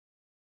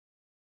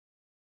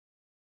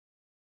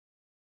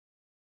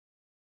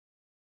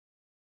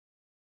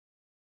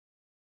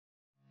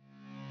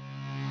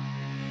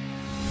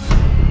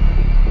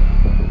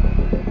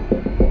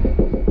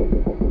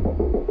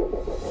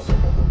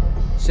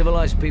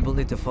Civilized people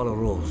need to follow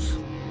rules.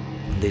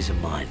 And these are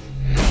mine.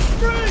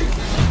 Freeze!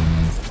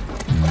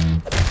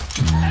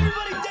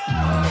 Everybody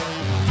down!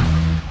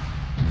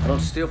 I don't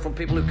steal from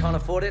people who can't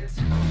afford it.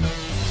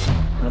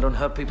 And I don't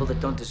hurt people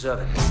that don't deserve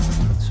it.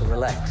 So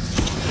relax.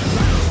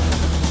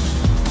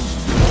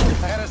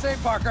 I gotta say,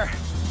 Parker,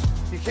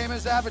 you came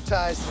as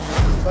advertised,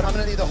 but I'm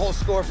gonna need the whole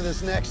score for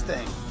this next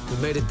thing. We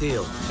made a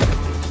deal.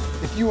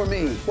 If you were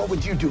me, what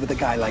would you do with a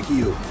guy like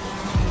you?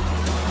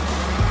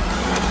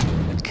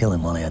 I'd kill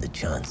him while I had the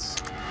chance.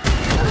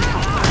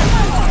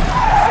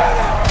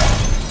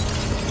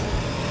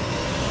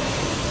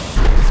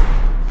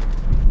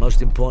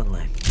 Most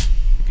importantly,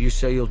 if you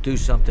say you'll do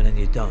something and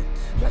you don't,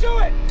 Do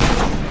it!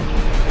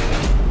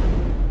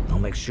 I'll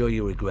make sure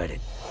you regret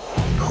it.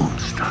 Don't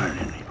start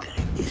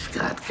anything. He's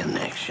got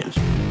connections.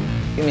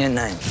 Give me a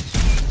name.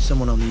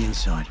 Someone on the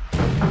inside.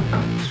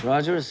 Miss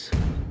Rogers.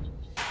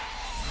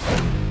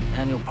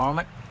 Daniel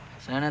Parmit,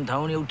 San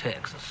Antonio,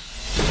 Texas.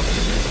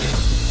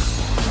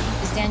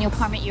 Is Daniel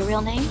Parmit your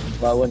real name?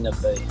 Why wouldn't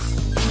it be?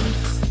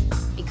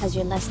 Because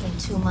you're less than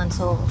 2 months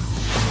old.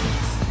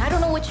 I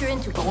don't know what you're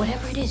into, but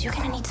whatever it is, you're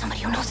gonna need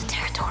somebody who knows the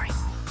territory.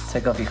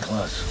 Take off your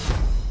clothes.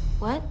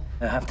 What?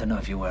 I have to know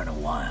if you're wearing a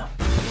wire.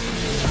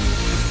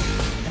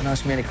 Don't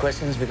ask me any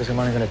questions because I'm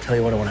only going to tell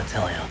you what I want to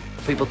tell you.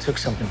 People took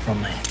something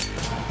from me.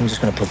 I'm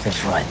just going to put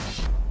things right.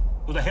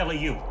 Who the hell are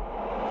you?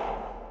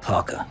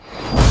 Parker.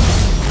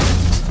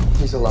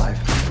 He's alive.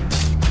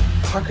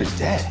 Parker's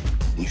dead.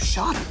 You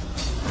shot him,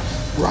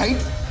 right?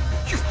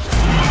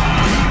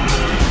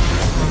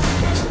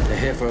 They're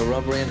here for a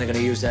robbery and they're going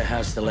to use that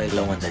house to lay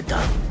low when they're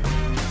done.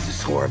 It's the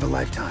score of a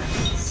lifetime.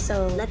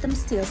 So let them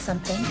steal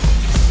something.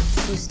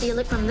 You steal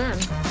it from them,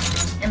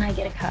 and I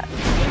get a cut.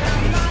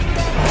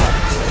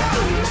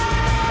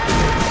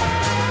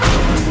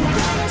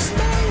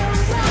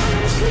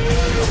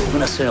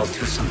 When I say I'll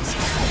do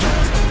something,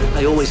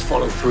 I always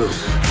follow through.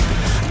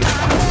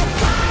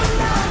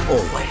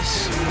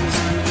 Always.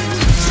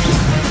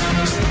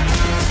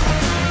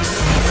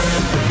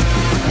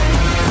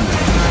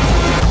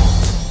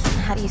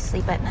 How do you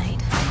sleep at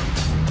night?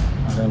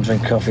 I don't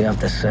drink coffee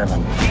after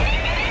 7.